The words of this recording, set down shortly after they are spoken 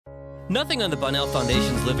Nothing on the Bonnell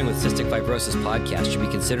Foundation's Living with Cystic Fibrosis podcast should be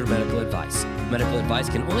considered medical advice. Medical advice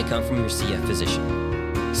can only come from your CF physician.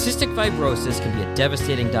 Cystic fibrosis can be a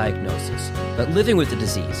devastating diagnosis, but living with the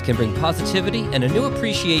disease can bring positivity and a new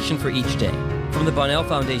appreciation for each day. From the Bonnell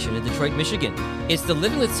Foundation in Detroit, Michigan, it's the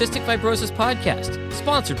Living with Cystic Fibrosis podcast,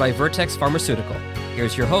 sponsored by Vertex Pharmaceutical.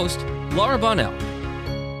 Here's your host, Laura Bonnell.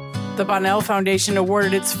 The Bonnell Foundation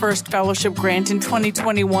awarded its first fellowship grant in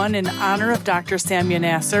 2021 in honor of Dr. Samya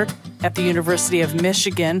Nasr at the University of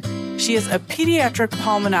Michigan. She is a pediatric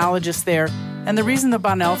pulmonologist there, and the reason the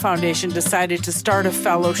Bonnell Foundation decided to start a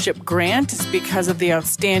fellowship grant is because of the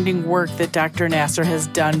outstanding work that Dr. Nasr has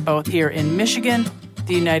done both here in Michigan,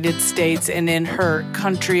 the United States, and in her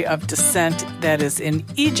country of descent, that is in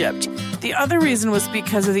Egypt. The other reason was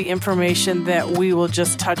because of the information that we will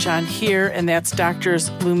just touch on here, and that's Drs.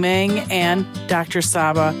 Lumeng and Dr.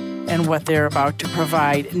 Saba and what they're about to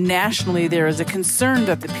provide. Nationally, there is a concern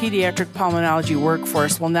that the pediatric pulmonology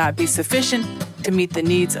workforce will not be sufficient to meet the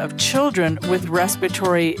needs of children with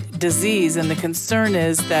respiratory disease, and the concern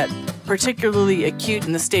is that particularly acute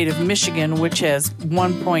in the state of Michigan, which has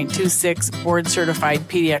 1.26 board-certified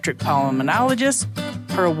pediatric pulmonologists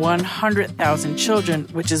per 100,000 children,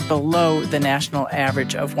 which is below the national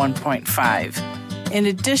average of 1.5. In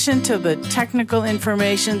addition to the technical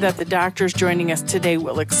information that the doctors joining us today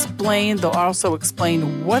will explain, they'll also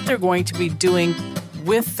explain what they're going to be doing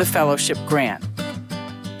with the fellowship grant.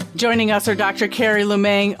 Joining us are Dr. Carey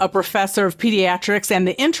Lumeng, a professor of pediatrics and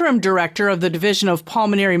the Interim Director of the Division of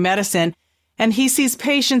Pulmonary Medicine, and he sees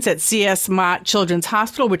patients at CS Mott Children's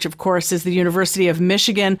Hospital, which of course is the University of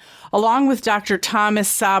Michigan, along with Dr. Samya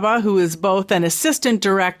Saba, who is both an Assistant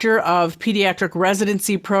Director of Pediatric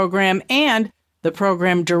Residency Program and the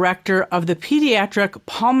Program Director of the Pediatric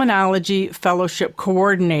Pulmonology Fellowship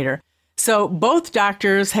Coordinator. So both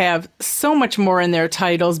doctors have so much more in their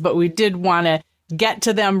titles, but we did want to get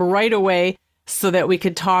to them right away so that we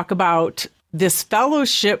could talk about this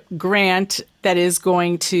fellowship grant that is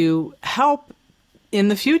going to help in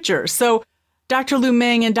the future. So Dr.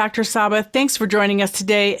 Lumeng and Dr. Saba, thanks for joining us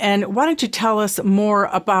today. And why don't you tell us more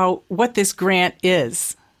about what this grant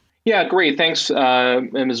is? Yeah, great. Thanks,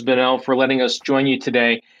 Ms. Bonnell, for letting us join you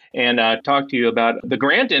today and talk to you about the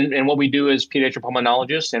grant and what we do as pediatric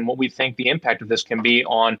pulmonologists and what we think the impact of this can be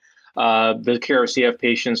on the care of CF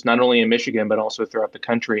patients, not only in Michigan, but also throughout the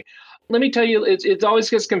country. Let me tell you, it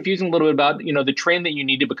always gets confusing a little bit about, the training that you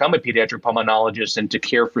need to become a pediatric pulmonologist and to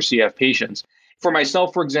care for CF patients. For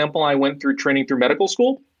myself, for example, I went through training through medical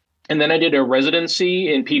school, and then I did a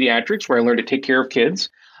residency in pediatrics where I learned to take care of kids.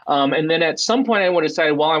 And then at some point, I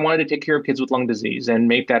decided, I wanted to take care of kids with lung disease and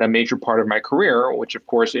make that a major part of my career, which, of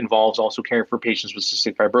course, involves also caring for patients with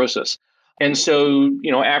cystic fibrosis. And so,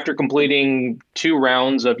 after completing 2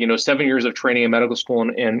 rounds of, 7 years of training in medical school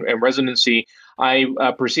and residency, I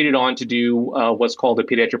proceeded on to do what's called the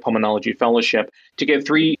Pediatric Pulmonology Fellowship to get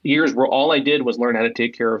 3 years where all I did was learn how to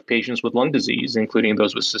take care of patients with lung disease, including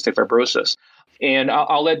those with cystic fibrosis. And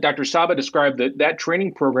I'll let Dr. Saba describe that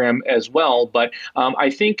training program as well. But I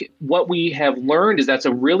think what we have learned is that's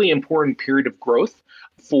a really important period of growth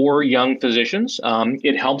for young physicians.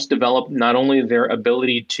 It helps develop not only their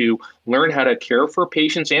ability to learn how to care for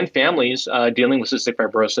patients and families dealing with cystic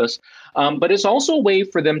fibrosis, but it's also a way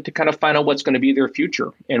for them to kind of find out what's going to be their future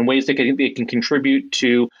and ways they can contribute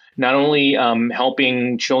to not only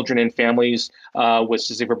helping children and families with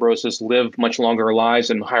cystic fibrosis live much longer lives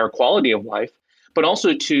and higher quality of life, but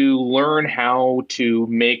also to learn how to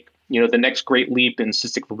make the next great leap in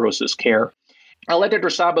cystic fibrosis care. I'll let Dr.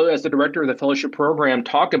 Saba, as the director of the fellowship program,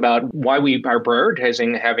 talk about why we are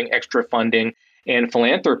prioritizing having extra funding and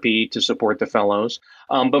philanthropy to support the fellows.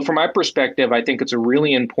 But from my perspective, I think it's a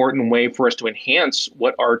really important way for us to enhance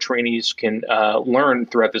what our trainees can learn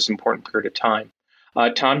throughout this important period of time.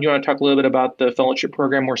 Tom, do you want to talk a little bit about the fellowship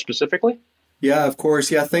program more specifically? Yeah, of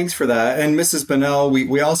course. Yeah, thanks for that. And Mrs. Bonnell,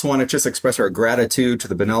 we also want to just express our gratitude to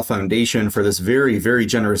the Bonnell Foundation for this very, very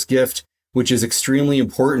generous gift, which is extremely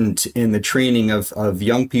important in the training of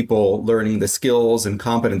young people learning the skills and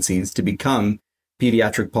competencies to become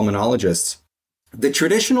pediatric pulmonologists. The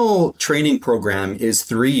traditional training program is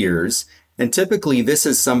 3 years, and typically this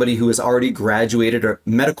is somebody who has already graduated a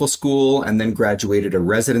medical school and then graduated a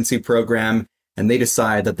residency program, and they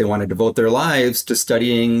decide that they want to devote their lives to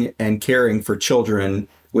studying and caring for children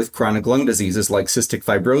with chronic lung diseases like cystic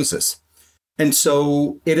fibrosis. And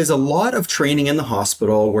so it is a lot of training in the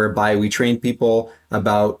hospital whereby we train people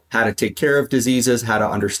about how to take care of diseases, how to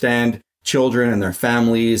understand children and their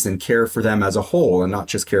families and care for them as a whole and not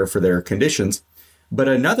just care for their conditions. But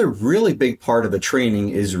another really big part of the training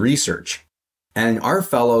is research. And our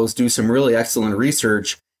fellows do some really excellent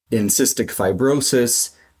research in cystic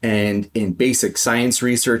fibrosis and in basic science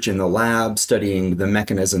research in the lab, studying the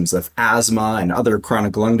mechanisms of asthma and other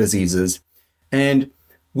chronic lung diseases. And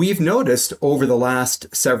we've noticed over the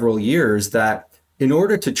last several years that in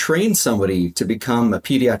order to train somebody to become a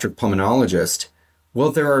pediatric pulmonologist,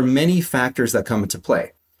 well, there are many factors that come into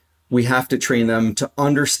play. We have to train them to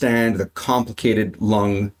understand the complicated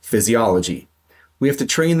lung physiology. We have to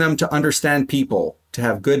train them to understand people, to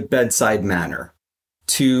have good bedside manner,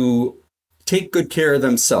 to take good care of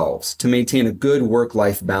themselves, to maintain a good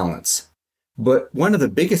work-life balance. But one of the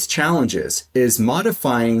biggest challenges is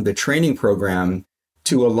modifying the training program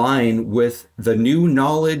to align with the new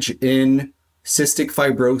knowledge in cystic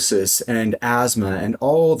fibrosis and asthma and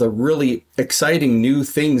all the really exciting new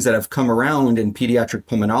things that have come around in pediatric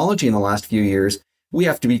pulmonology in the last few years. We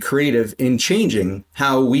have to be creative in changing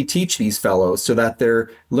how we teach these fellows so that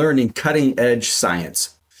they're learning cutting-edge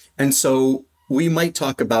science. And so we might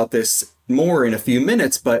talk about this more in a few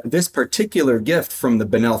minutes, but this particular gift from the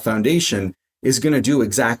Bonnell Foundation is going to do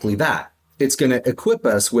exactly that. It's going to equip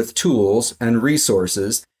us with tools and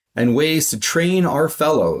resources and ways to train our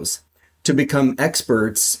fellows to become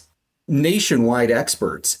experts, nationwide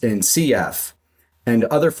experts in CF and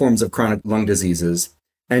other forms of chronic lung diseases,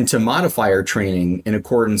 and to modify our training in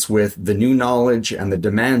accordance with the new knowledge and the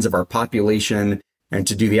demands of our population, and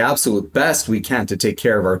to do the absolute best we can to take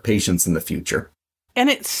care of our patients in the future. And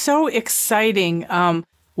it's so exciting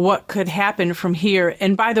what could happen from here.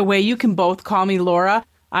 And by the way, you can both call me Laura.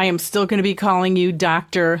 I am still going to be calling you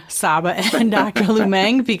Dr. Saba and Dr.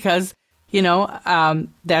 Lumeng because,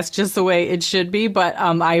 that's just the way it should be. But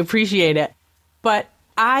I appreciate it. But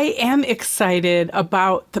I am excited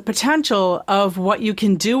about the potential of what you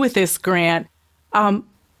can do with this grant.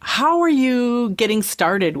 How are you getting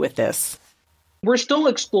started with this? We're still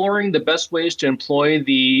exploring the best ways to employ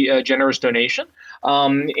the generous donation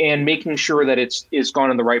and making sure that it's gone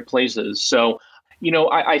in the right places. So,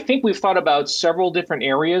 I think we've thought about several different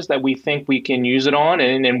areas that we think we can use it on,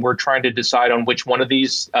 and we're trying to decide on which one of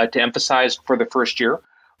these to emphasize for the first year.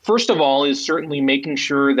 First of all is certainly making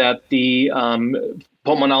sure that the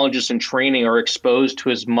pulmonologists in training are exposed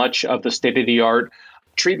to as much of the state-of-the-art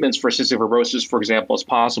treatments for cystic fibrosis, for example, as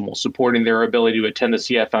possible, supporting their ability to attend the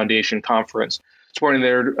CF Foundation conference, supporting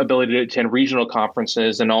their ability to attend regional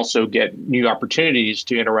conferences, and also get new opportunities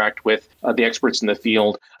to interact with the experts in the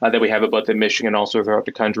field that we have both in Michigan and also throughout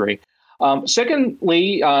the country.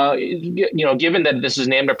 Secondly, given that this is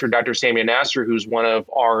named after Dr. Samya Nasr, who's one of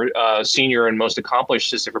our senior and most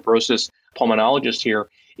accomplished cystic fibrosis pulmonologists here,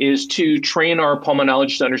 is to train our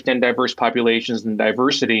pulmonologists to understand diverse populations and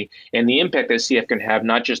diversity and the impact that CF can have,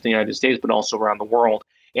 not just in the United States, but also around the world.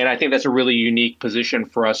 And I think that's a really unique position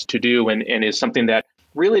for us to do and is something that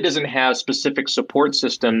really doesn't have specific support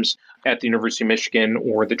systems at the University of Michigan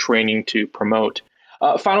or the training to promote.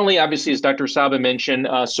 Finally, obviously, as Dr. Saba mentioned,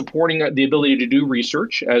 supporting the ability to do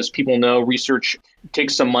research. As people know, research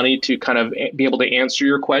takes some money to kind of be able to answer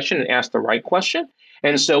your question and ask the right question.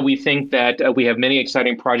 And so we think that we have many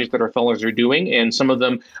exciting projects that our fellows are doing, and some of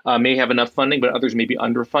them may have enough funding, but others may be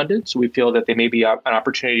underfunded. So we feel that they may be an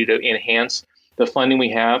opportunity to enhance the funding we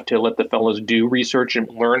have to let the fellows do research and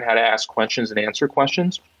learn how to ask questions and answer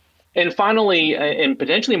questions. And finally, and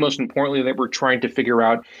potentially most importantly, that we're trying to figure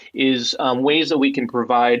out is ways that we can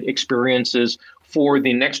provide experiences for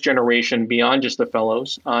the next generation beyond just the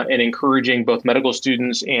fellows and encouraging both medical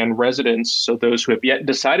students and residents, so those who have yet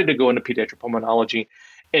decided to go into pediatric pulmonology,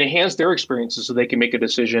 and enhance their experiences so they can make a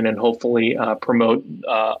decision and hopefully promote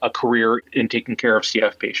a career in taking care of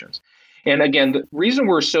CF patients. And again, the reason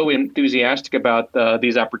we're so enthusiastic about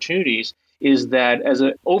these opportunities is that as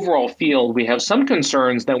an overall field, we have some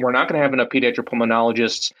concerns that we're not going to have enough pediatric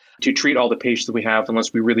pulmonologists to treat all the patients that we have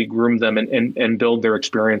unless we really groom them and build their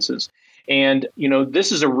experiences. And,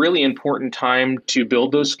 this is a really important time to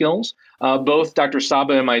build those skills. Both Dr.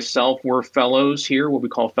 Saba and myself were fellows here, what we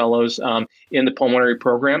call fellows in the pulmonary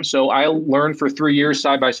program. So I learned for 3 years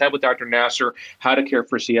side by side with Dr. Nasr how to care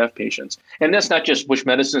for CF patients. And that's not just which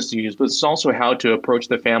medicines to use, but it's also how to approach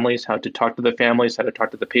the families, how to talk to the families, how to talk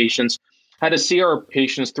to the patients, how to see our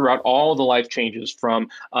patients throughout all the life changes from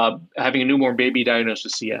having a newborn baby diagnosed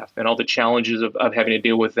with CF and all the challenges of having to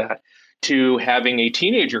deal with that, to having a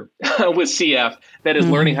teenager with CF that is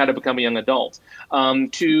learning how to become a young adult,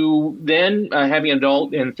 to then having an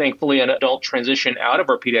adult and thankfully an adult transition out of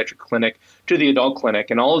our pediatric clinic to the adult clinic.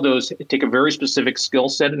 And all of those take a very specific skill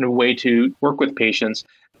set and a way to work with patients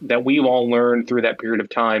that we've all learned through that period of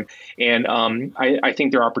time. And I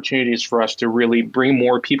think there are opportunities for us to really bring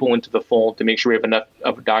more people into the fold to make sure we have enough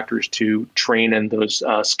of doctors to train in those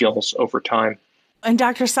skills over time. And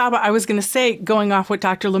Dr. Saba, I was going to say, going off what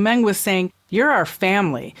Dr. Lumeng was saying, you're our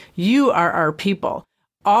family. You are our people.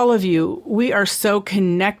 All of you, we are so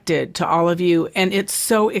connected to all of you. And it's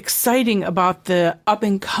so exciting about the up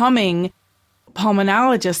and coming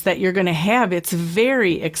pulmonologists that you're going to have. It's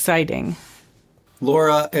very exciting.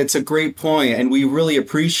 Laura, it's a great point, and we really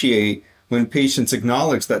appreciate when patients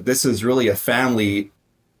acknowledge that this is really a family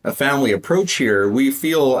approach here. We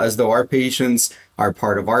feel as though our patients are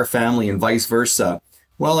part of our family and vice versa.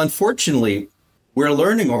 Well, unfortunately, we're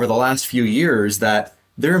learning over the last few years that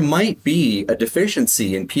there might be a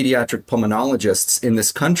deficiency in pediatric pulmonologists in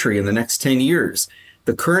this country in the next 10 years.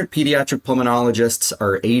 The current pediatric pulmonologists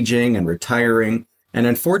are aging and retiring, and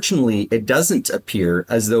unfortunately, it doesn't appear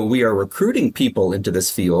as though we are recruiting people into this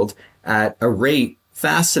field at a rate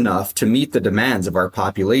fast enough to meet the demands of our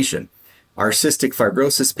population. Our cystic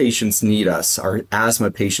fibrosis patients need us. Our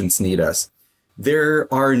asthma patients need us.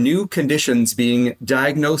 There are new conditions being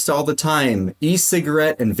diagnosed all the time.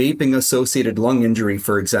 E-cigarette and vaping-associated lung injury,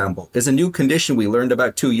 for example, is a new condition we learned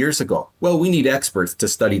about 2 years ago. Well, we need experts to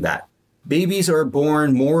study that. Babies are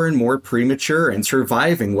born more and more premature and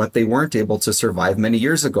surviving what they weren't able to survive many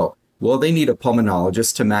years ago. Well, they need a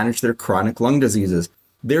pulmonologist to manage their chronic lung diseases.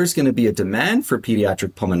 There's going to be a demand for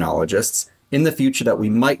pediatric pulmonologists in the future that we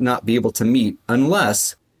might not be able to meet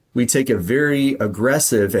unless we take a very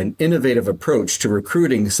aggressive and innovative approach to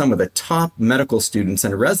recruiting some of the top medical students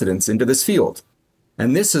and residents into this field.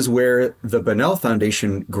 And this is where the Bonnell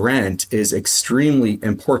Foundation grant is extremely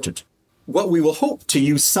important. What we will hope to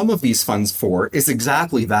use some of these funds for is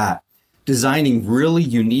exactly that, designing really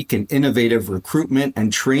unique and innovative recruitment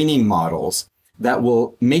and training models that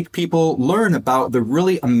will make people learn about the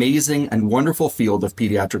really amazing and wonderful field of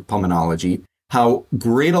pediatric pulmonology, how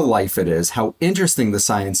great a life it is, how interesting the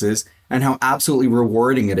science is, and how absolutely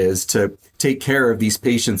rewarding it is to take care of these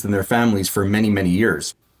patients and their families for many, many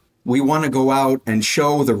years. We want to go out and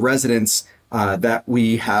show the residents that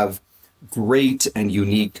we have great and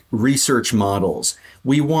unique research models.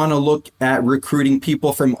 We want to look at recruiting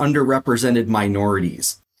people from underrepresented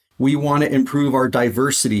minorities. We want to improve our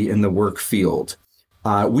diversity in the work field.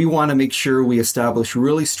 We want to make sure we establish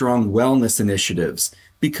really strong wellness initiatives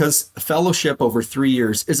because fellowship over 3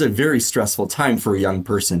 years is a very stressful time for a young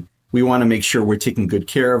person. We want to make sure we're taking good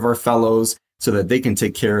care of our fellows so that they can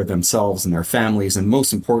take care of themselves and their families and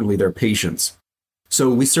most importantly, their patients.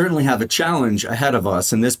 So we certainly have a challenge ahead of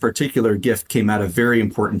us, and this particular gift came at a very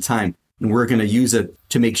important time, and we're going to use it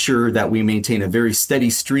to make sure that we maintain a very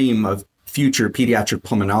steady stream of future pediatric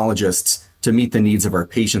pulmonologists to meet the needs of our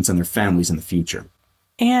patients and their families in the future.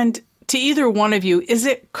 And to either one of you, is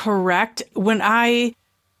it correct when I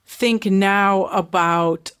think now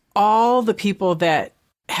about all the people that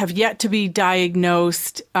have yet to be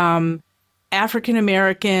diagnosed, African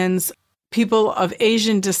Americans, people of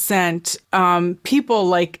Asian descent, people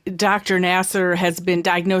like Dr. Nasr has been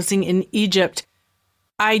diagnosing in Egypt.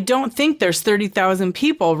 I don't think there's 30,000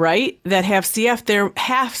 people, right, that have CF. There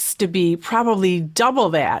has to be probably double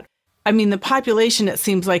that. I mean, the population, it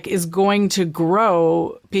seems like, is going to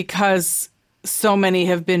grow because so many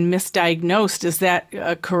have been misdiagnosed. Is that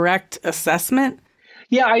a correct assessment?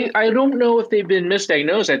 Yeah, I don't know if they've been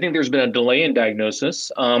misdiagnosed. I think there's been a delay in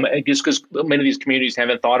diagnosis, just because many of these communities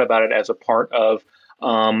haven't thought about it as a part of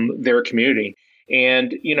their community.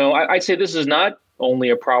 And, I'd say this is not only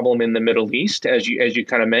a problem in the Middle East, as you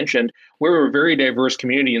kind of mentioned. We're a very diverse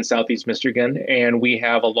community in Southeast Michigan, and we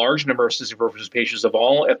have a large number of cystic fibrosis patients of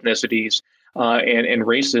all ethnicities and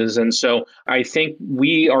races. And so I think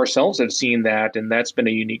we ourselves have seen that, and that's been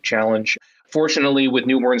a unique challenge. Fortunately, with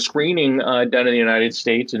newborn screening done in the United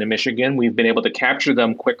States and in Michigan, we've been able to capture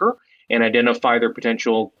them quicker and identify their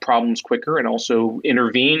potential problems quicker and also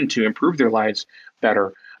intervene to improve their lives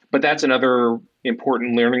better. But that's another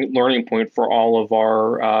important learning point for all of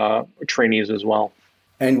our trainees as well.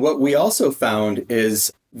 And what we also found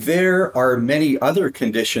is there are many other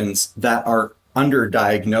conditions that are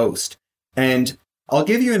underdiagnosed. And I'll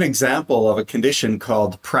give you an example of a condition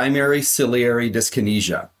called primary ciliary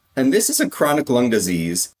dyskinesia. And this is a chronic lung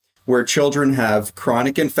disease where children have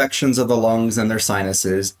chronic infections of the lungs and their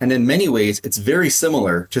sinuses. And in many ways, it's very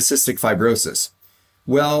similar to cystic fibrosis.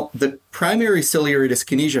 Well, the Primary Ciliary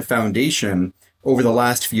Dyskinesia Foundation over the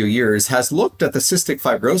last few years has looked at the Cystic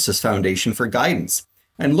Fibrosis Foundation for guidance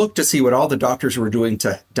and looked to see what all the doctors were doing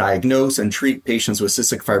to diagnose and treat patients with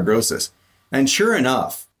cystic fibrosis. And sure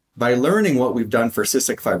enough, by learning what we've done for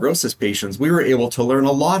cystic fibrosis patients, we were able to learn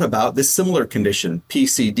a lot about this similar condition,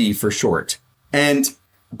 PCD for short. And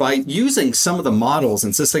by using some of the models in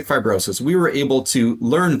cystic fibrosis, we were able to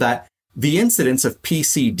learn that the incidence of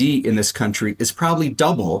PCD in this country is probably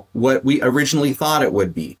double what we originally thought it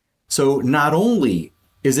would be. So not only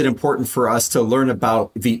is it important for us to learn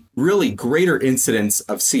about the really greater incidence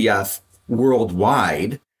of CF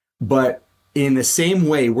worldwide, but in the same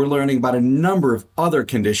way, we're learning about a number of other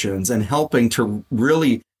conditions and helping to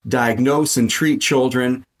really diagnose and treat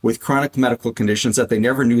children with chronic medical conditions that they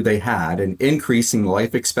never knew they had, and increasing the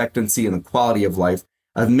life expectancy and the quality of life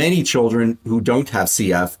of many children who don't have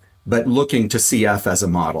CF, but looking to CF as a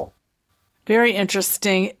model. Very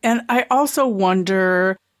interesting. And I also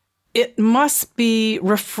wonder, it must be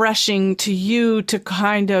refreshing to you to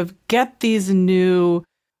kind of get these new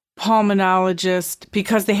pulmonologists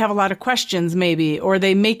because they have a lot of questions maybe, or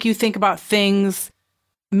they make you think about things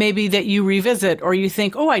maybe that you revisit, or you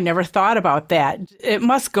think, oh, I never thought about that. It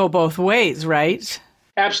must go both ways, right?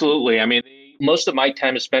 Absolutely. I mean, most of my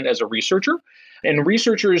time is spent as a researcher. And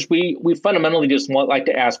researchers, we fundamentally just like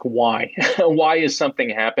to ask why. Why is something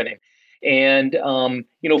happening? And,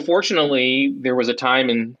 fortunately, there was a time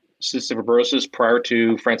in cystic fibrosis prior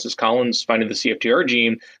to Francis Collins finding the CFTR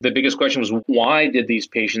gene. The biggest question was, why did these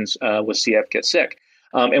patients with CF get sick?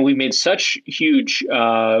 And we've made such huge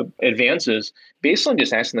advances based on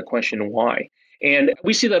just asking the question, why? And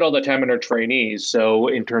we see that all the time in our trainees. So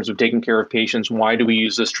in terms of taking care of patients, why do we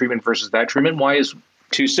use this treatment versus that treatment? Why is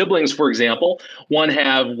two siblings, for example, one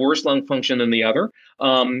have worse lung function than the other?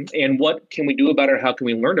 And what can we do about it? How can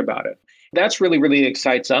we learn about it? That's really, really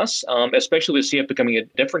excites us, especially with CF becoming a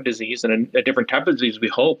different disease and a different type of disease, we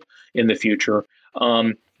hope, in the future.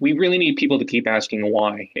 We really need people to keep asking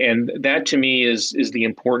why. And that, to me, is the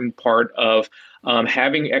important part of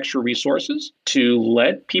having extra resources to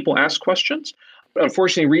let people ask questions.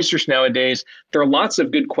 Unfortunately, research nowadays, there are lots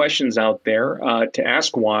of good questions out there to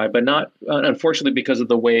ask why, but not, unfortunately, because of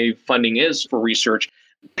the way funding is for research,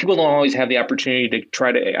 people don't always have the opportunity to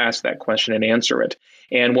try to ask that question and answer it.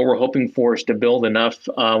 And what we're hoping for is to build enough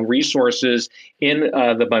resources in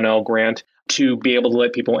the Bonnell grant to be able to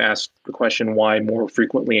let people ask the question why more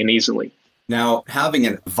frequently and easily. Now, having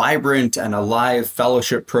a vibrant and alive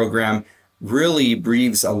fellowship program really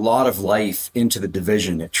breathes a lot of life into the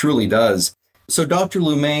division. It truly does. So Dr.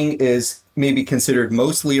 Lumeng is maybe considered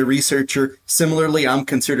mostly a researcher. Similarly, I'm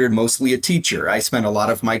considered mostly a teacher. I spend a lot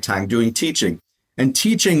of my time doing teaching. And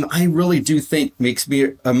teaching, I really do think, makes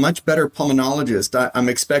me a much better pulmonologist. I'm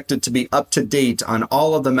expected to be up to date on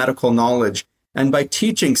all of the medical knowledge. And by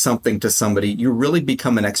teaching something to somebody, you really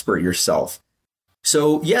become an expert yourself.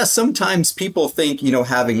 So yes, sometimes people think,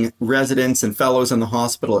 having residents and fellows in the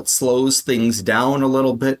hospital, it slows things down a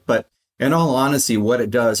little bit. But in all honesty, what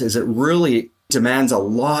it does is it really demands a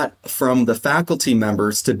lot from the faculty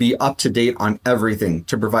members to be up to date on everything,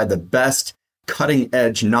 to provide the best cutting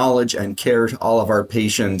edge knowledge and care to all of our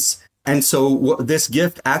patients. And so this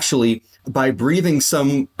gift actually, by breathing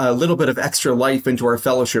a little bit of extra life into our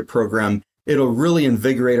fellowship program, it'll really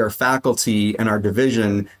invigorate our faculty and our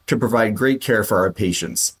division to provide great care for our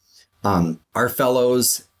patients. Our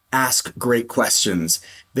fellows ask great questions.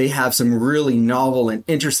 They have some really novel and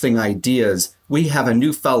interesting ideas. We have a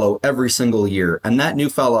new fellow every single year, and that new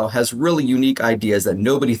fellow has really unique ideas that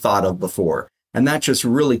nobody thought of before. And that just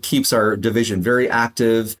really keeps our division very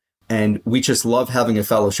active. And we just love having a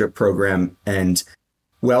fellowship program. And,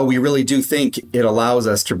 well, we really do think it allows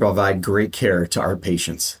us to provide great care to our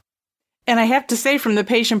patients. And I have to say, from the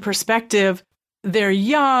patient perspective, they're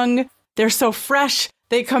young, they're so fresh.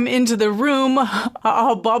 They come into the room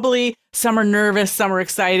all bubbly. Some are nervous, some are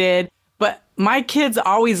excited. But my kids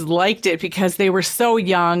always liked it because they were so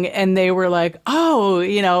young and they were like, oh,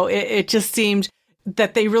 it just seemed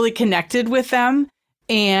that they really connected with them.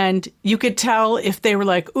 And you could tell if they were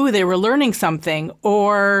like, ooh, they were learning something.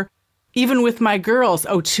 Or even with my girls,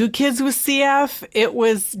 two kids with CF. It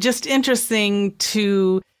was just interesting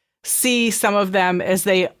to see some of them as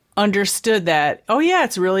they understood that, oh yeah,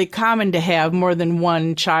 it's really common to have more than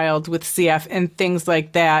one child with CF and things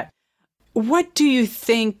like that. What do you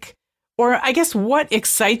think, or I guess what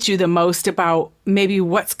excites you the most about maybe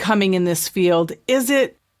what's coming in this field? Is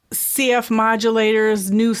it CF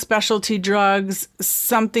modulators, new specialty drugs,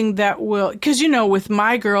 something that will, because with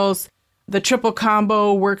my girls, the triple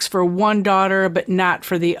combo works for one daughter, but not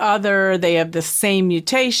for the other. They have the same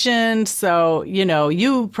mutation. So,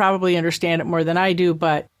 you probably understand it more than I do,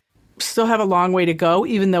 but still have a long way to go,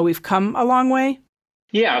 even though we've come a long way.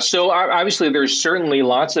 Yeah, so obviously there's certainly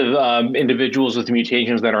lots of individuals with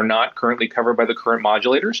mutations that are not currently covered by the current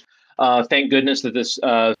modulators. Thank goodness that this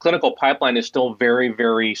clinical pipeline is still very,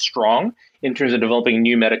 very strong in terms of developing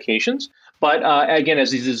new medications. But again, as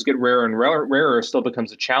diseases get rarer and rarer, it still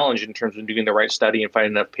becomes a challenge in terms of doing the right study and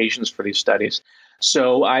finding enough patients for these studies.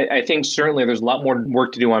 So I think certainly there's a lot more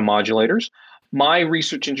work to do on modulators. My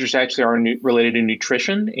research interests actually are related to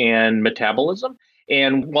nutrition and metabolism.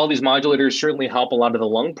 And while these modulators certainly help a lot of the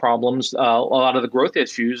lung problems, a lot of the growth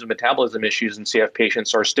issues and metabolism issues in CF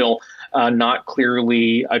patients are still not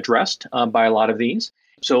clearly addressed by a lot of these.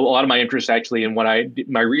 So a lot of my interest actually in what I did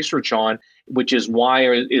my research on, which is why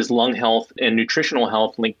is lung health and nutritional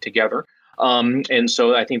health linked together. And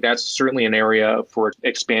so I think that's certainly an area for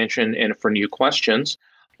expansion and for new questions.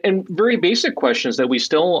 And very basic questions that we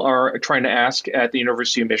still are trying to ask at the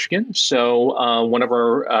University of Michigan. So one of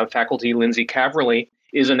our faculty, Lindsay Caverly,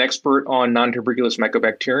 is an expert on nontuberculous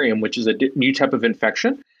mycobacterium, which is a new type of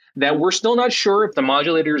infection that we're still not sure if the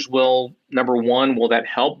modulators will, number one, will that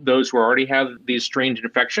help those who already have these strange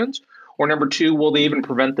infections? Or number two, will they even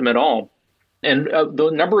prevent them at all? And the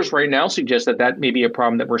numbers right now suggest that that may be a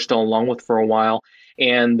problem that we're still along with for a while.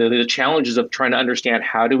 And the challenges of trying to understand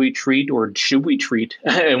how do we treat or should we treat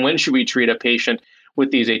and when should we treat a patient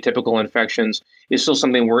with these atypical infections is still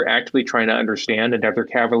something we're actively trying to understand. And Dr.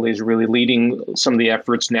 Caverly is really leading some of the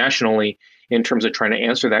efforts nationally in terms of trying to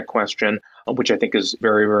answer that question, which I think is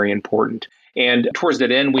very, very important. And towards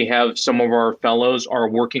that end, we have some of our fellows are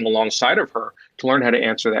working alongside of her to learn how to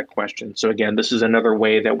answer that question. So again, this is another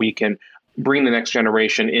way that we can bring the next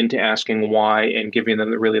generation into asking why and giving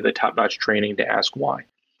them really the top-notch training to ask why.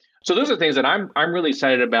 So those are things that I'm really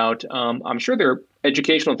excited about. I'm sure there are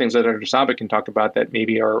educational things that Dr. Saba can talk about that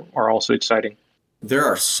maybe are also exciting. There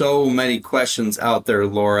are so many questions out there,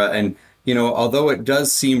 Laura. And, although it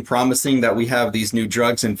does seem promising that we have these new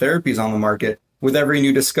drugs and therapies on the market, with every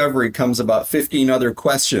new discovery comes about 15 other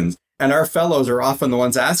questions. And our fellows are often the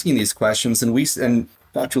ones asking these questions. And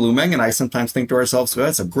Dr. Lumeng and I sometimes think to ourselves, well,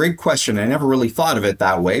 that's a great question. I never really thought of it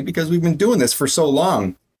that way because we've been doing this for so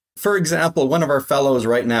long. For example, one of our fellows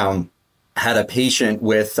right now had a patient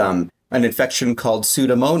with an infection called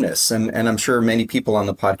Pseudomonas. And I'm sure many people on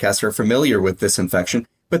the podcast are familiar with this infection,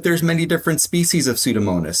 but there's many different species of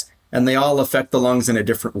Pseudomonas, and they all affect the lungs in a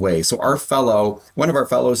different way. So one of our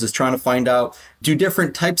fellows is trying to find out, do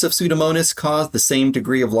different types of Pseudomonas cause the same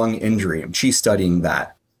degree of lung injury? And she's studying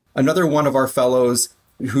that. Another one of our fellows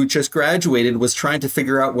who just graduated was trying to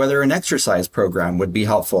figure out whether an exercise program would be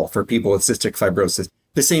helpful for people with cystic fibrosis.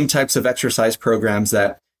 The same types of exercise programs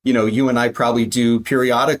that, you and I probably do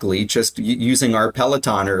periodically, just using our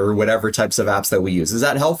Peloton or whatever types of apps that we use. Is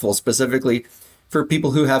that helpful specifically for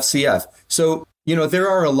people who have CF? So, there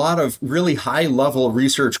are a lot of really high level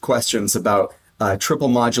research questions about triple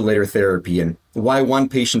modulator therapy and why one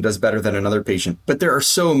patient does better than another patient. But there are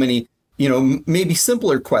so many maybe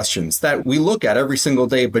simpler questions that we look at every single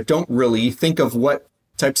day, but don't really think of what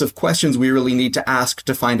types of questions we really need to ask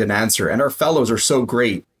to find an answer. And our fellows are so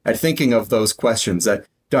great at thinking of those questions that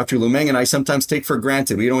Dr. Lumeng and I sometimes take for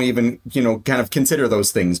granted. We don't even, kind of consider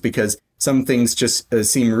those things because some things just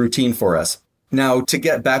seem routine for us. Now, to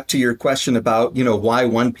get back to your question about, why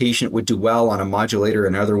one patient would do well on a modulator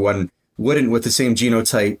and another one wouldn't with the same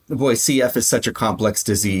genotype. Boy, CF is such a complex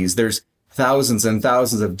disease. There's thousands and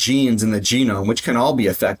thousands of genes in the genome, which can all be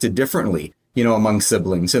affected differently, among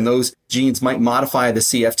siblings. And those genes might modify the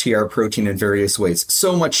CFTR protein in various ways.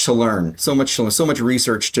 So much to learn, so much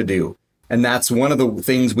research to do. And that's one of the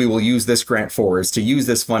things we will use this grant for, is to use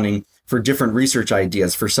this funding for different research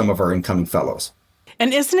ideas for some of our incoming fellows.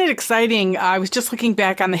 And isn't it exciting? I was just looking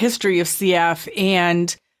back on the history of CF.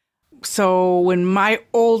 And so when my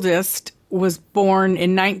oldest was born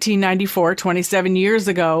in 1994, 27 years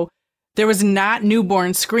ago, there was not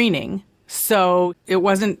newborn screening. So it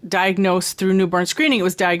wasn't diagnosed through newborn screening. It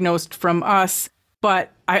was diagnosed from us.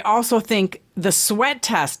 But I also think the sweat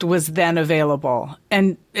test was then available.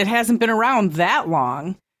 And it hasn't been around that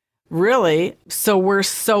long, really. So we're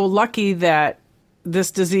so lucky that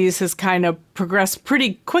this disease has kind of progressed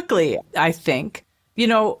pretty quickly, I think.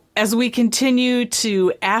 As we continue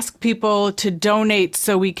to ask people to donate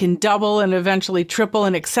so we can double and eventually triple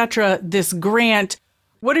and et cetera, this grant,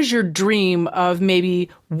 what is your dream of maybe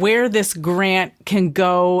where this grant can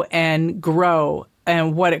go and grow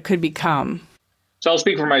and what it could become? So I'll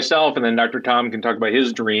speak for myself, and then Dr. Tom can talk about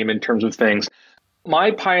his dream in terms of things.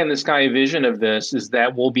 My pie in the sky vision of this is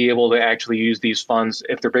that we'll be able to actually use these funds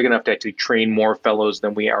if they're big enough to actually train more fellows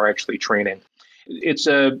than we are actually training. It's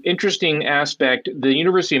an interesting aspect. The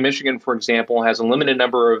University of Michigan, for example, has a limited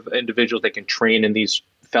number of individuals that can train in these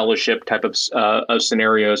fellowship type of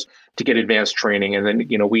scenarios to get advanced training. And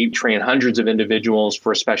then, we train hundreds of individuals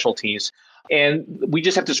for specialties, and we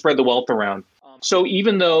just have to spread the wealth around. So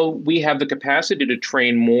even though we have the capacity to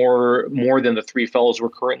train more than the 3 fellows we're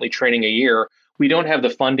currently training a year, we don't have the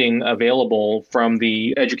funding available from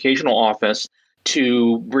the educational office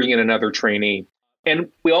to bring in another trainee.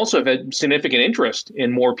 And we also have had significant interest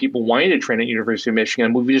in more people wanting to train at University of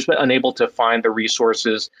Michigan. We've just been unable to find the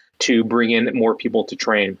resources to bring in more people to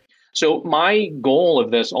train. So my goal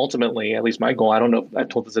of this, ultimately, at least my goal, I don't know if I've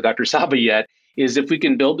told this to Dr. Saba yet, is if we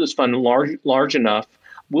can build this fund large enough,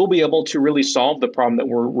 we'll be able to really solve the problem that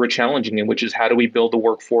we're challenging in, which is how do we build the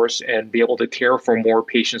workforce and be able to care for more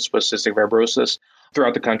patients with cystic fibrosis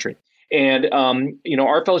throughout the country. And,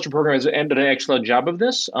 our fellowship program has done an excellent job of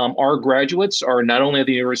this. Our graduates are not only at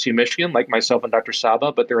the University of Michigan, like myself and Dr.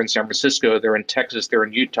 Saba, but they're in San Francisco, they're in Texas, they're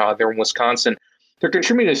in Utah, they're in Wisconsin. They're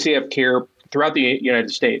contributing to CF care throughout the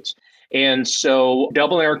United States. And so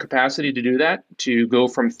doubling our capacity to do that, to go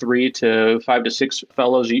from 3 to 5 to 6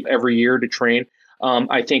 fellows every year to train,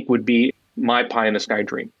 I think would be my pie in the sky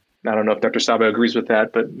dream. I don't know if Dr. Saba agrees with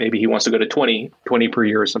that, but maybe he wants to go to 20 per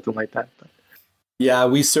year or something like that. Yeah,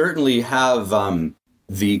 we certainly have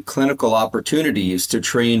the clinical opportunities to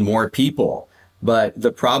train more people. But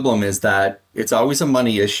the problem is that it's always a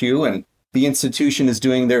money issue, and the institution is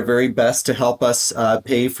doing their very best to help us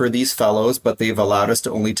pay for these fellows, but they've allowed us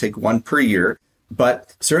to only take 1 per year.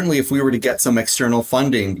 But certainly if we were to get some external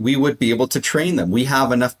funding, we would be able to train them. We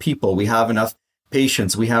have enough people, we have enough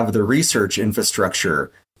patients, we have the research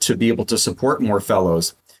infrastructure to be able to support more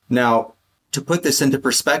fellows. Now, to put this into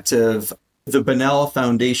perspective, the Bonnell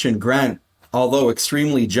Foundation grant, although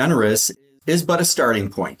extremely generous, is but a starting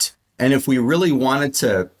point. And if we really wanted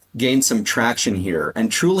to gain some traction here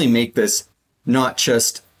and truly make this not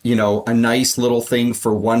just, a nice little thing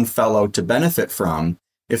for one fellow to benefit from,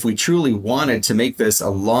 if we truly wanted to make this a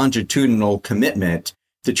longitudinal commitment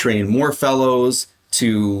to train more fellows,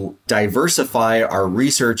 to diversify our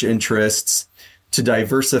research interests, to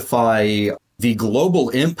diversify the global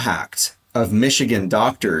impact of Michigan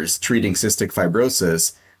doctors treating cystic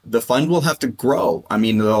fibrosis, the fund will have to grow. I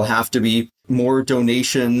mean, there'll have to be more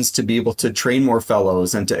donations to be able to train more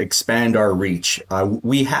fellows and to expand our reach.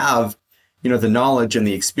 We have, the knowledge and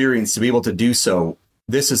the experience to be able to do so.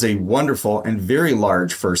 This is a wonderful and very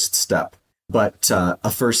large first step, but a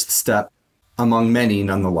first step among many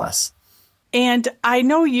nonetheless. And I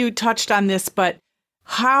know you touched on this, but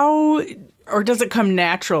how, or does it come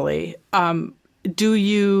naturally? Do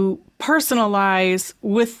you personalize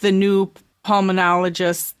with the new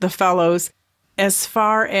pulmonologists, the fellows, as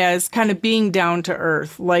far as kind of being down to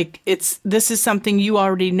earth? Like this is something you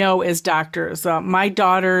already know as doctors. My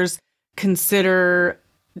daughters consider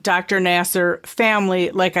Dr. Nasr family.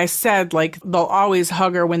 Like I said, like they'll always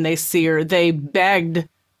hug her when they see her. They begged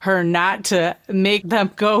her not to make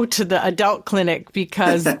them go to the adult clinic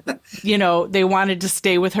because, they wanted to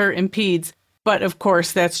stay with her in peds. But of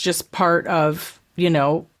course, that's just part of,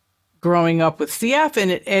 growing up with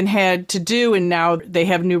CF and had to do. And now they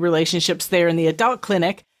have new relationships there in the adult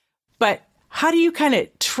clinic. But how do you kind of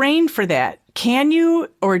train for that? Can you,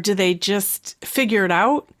 or do they just figure it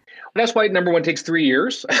out? That's why, number one, it takes 3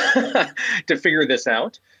 years to figure this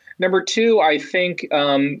out. Number two, I think,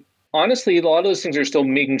 honestly, a lot of those things are still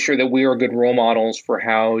making sure that we are good role models for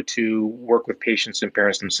how to work with patients and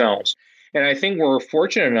parents themselves. And I think we're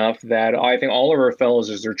fortunate enough that I think all of our fellows,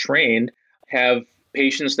 as they're trained, have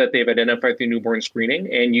patients that they've identified through newborn screening.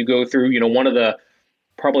 And you go through, one of the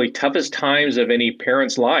probably toughest times of any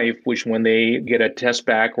parent's life, which when they get a test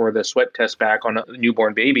back or the sweat test back on a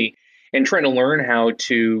newborn baby, and trying to learn how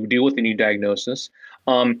to deal with the new diagnosis.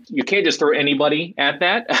 You can't just throw anybody at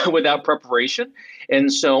that without preparation.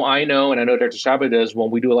 And so I know, and I know Dr. Saba does,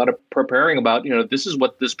 when we do a lot of preparing about, this is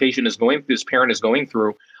what this patient is going through, this parent is going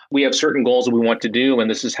through. We have certain goals that we want to do, and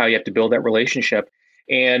this is how you have to build that relationship.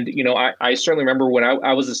 And, I certainly remember when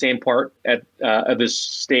I was the same part at this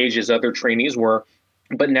stage as other trainees were.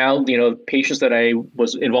 But now, patients that I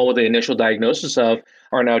was involved with the initial diagnosis of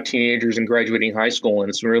are now teenagers and graduating high school, and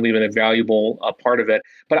it's really been a valuable part of it.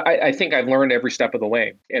 But I think I've learned every step of the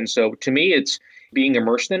way. And so to me, it's being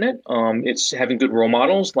immersed in it. It's having good role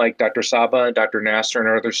models like Dr. Saba, Dr. Nasr, and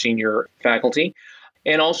our other senior faculty,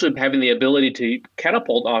 and also having the ability to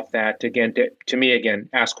catapult off that, to me,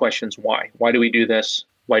 ask questions. Why? Why do we do this?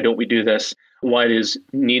 Why don't we do this? What is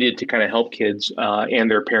needed to kind of help kids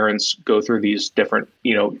and their parents go through these different,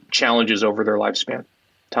 challenges over their lifespan.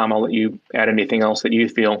 Tom, I'll let you add anything else that you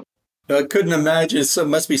feel. I couldn't imagine. It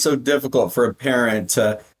must be so difficult for a parent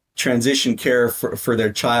to transition care for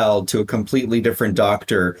their child to a completely different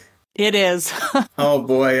doctor. It is. Oh,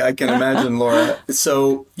 boy, I can imagine, Laura.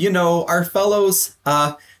 So, our fellows,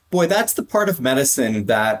 that's the part of medicine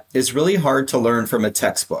that is really hard to learn from a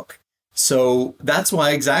textbook. So that's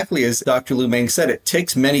why, exactly as Dr. Lumeng said, it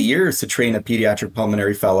takes many years to train a pediatric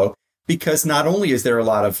pulmonary fellow, because not only is there a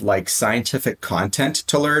lot of scientific content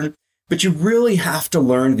to learn, But you really have to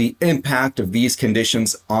learn the impact of these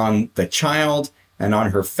conditions on the child and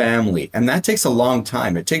on her family. And that takes a long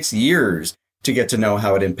time. It takes years to get to know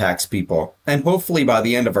how it impacts people. And hopefully by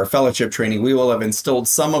the end of our fellowship training, we will have instilled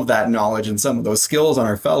some of that knowledge and some of those skills on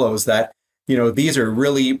our fellows that, these are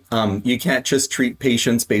really, you can't just treat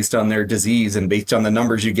patients based on their disease and based on the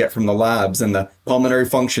numbers you get from the labs and the pulmonary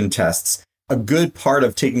function tests. A good part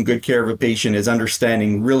of taking good care of a patient is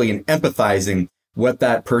understanding really and empathizing what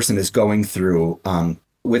that person is going through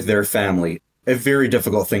with their family. A very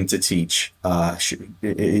difficult thing to teach.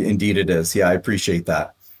 Indeed it is. Yeah, I appreciate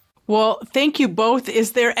that. Well, thank you both.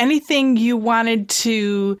 Is there anything you wanted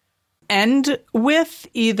to end with,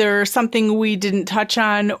 either something we didn't touch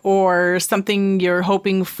on or something you're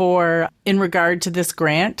hoping for in regard to this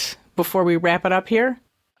grant before we wrap it up here?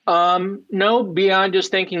 No, beyond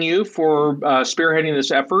just thanking you for spearheading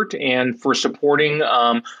this effort and for supporting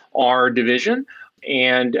our division.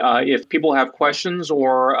 And if people have questions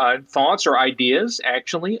or thoughts or ideas,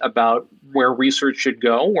 actually, about where research should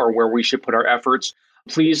go or where we should put our efforts,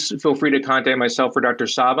 please feel free to contact myself or Dr.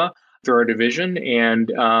 Saba through our division.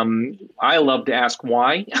 And I love to ask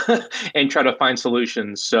why and try to find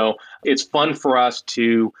solutions. So it's fun for us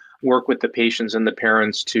to work with the patients and the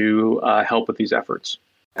parents to help with these efforts.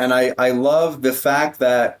 And I love the fact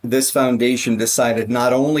that this foundation decided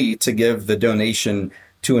not only to give the donation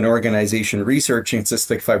to an organization researching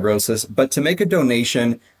cystic fibrosis, but to make a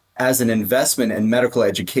donation as an investment in medical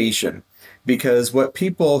education. Because what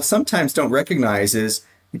people sometimes don't recognize is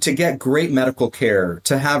to get great medical care,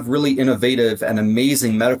 to have really innovative and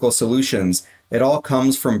amazing medical solutions, it all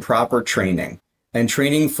comes from proper training. And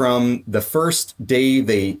training from the first day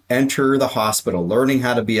they enter the hospital, learning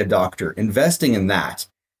how to be a doctor, investing in that,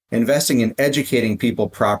 investing in educating people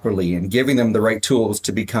properly and giving them the right tools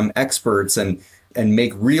to become experts and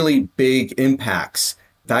make really big impacts.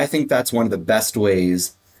 I think that's one of the best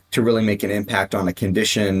ways to really make an impact on a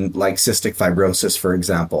condition like cystic fibrosis, for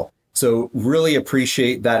example. So really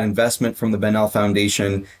appreciate that investment from the Bonnell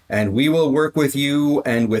Foundation, and we will work with you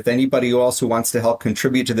and with anybody else who wants to help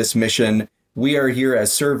contribute to this mission. We are here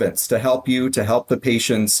as servants to help you, to help the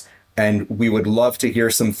patients, and we would love to hear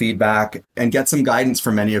some feedback and get some guidance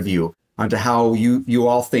from any of you onto how you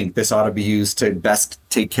all think this ought to be used to best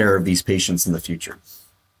take care of these patients in the future.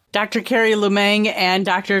 Dr. Carey Lumeng and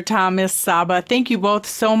Dr. Thomas Saba, thank you both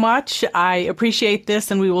so much. I appreciate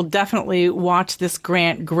this, and we will definitely watch this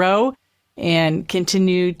grant grow and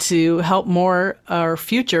continue to help more our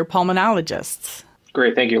future pulmonologists.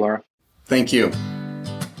 Great. Thank you, Laura. Thank you.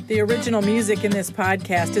 The original music in this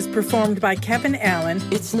podcast is performed by Kevin Allen.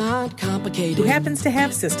 It's not complicated. Who happens to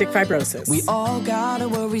have cystic fibrosis. We all got our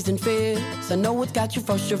worries and fears. I know it's got you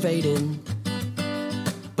frustrated,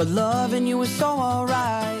 but loving you is so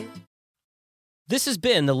alright. This has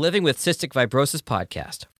been the Living with Cystic Fibrosis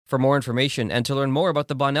podcast. For more information and to learn more about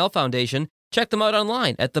the Bonnell Foundation, check them out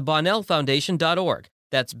online at thebonnellfoundation.org.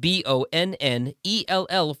 That's BONNELL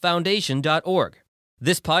Foundation.org.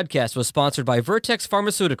 This podcast was sponsored by Vertex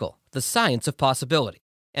Pharmaceutical, the science of possibility,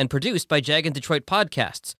 and produced by Jag and Detroit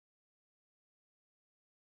Podcasts,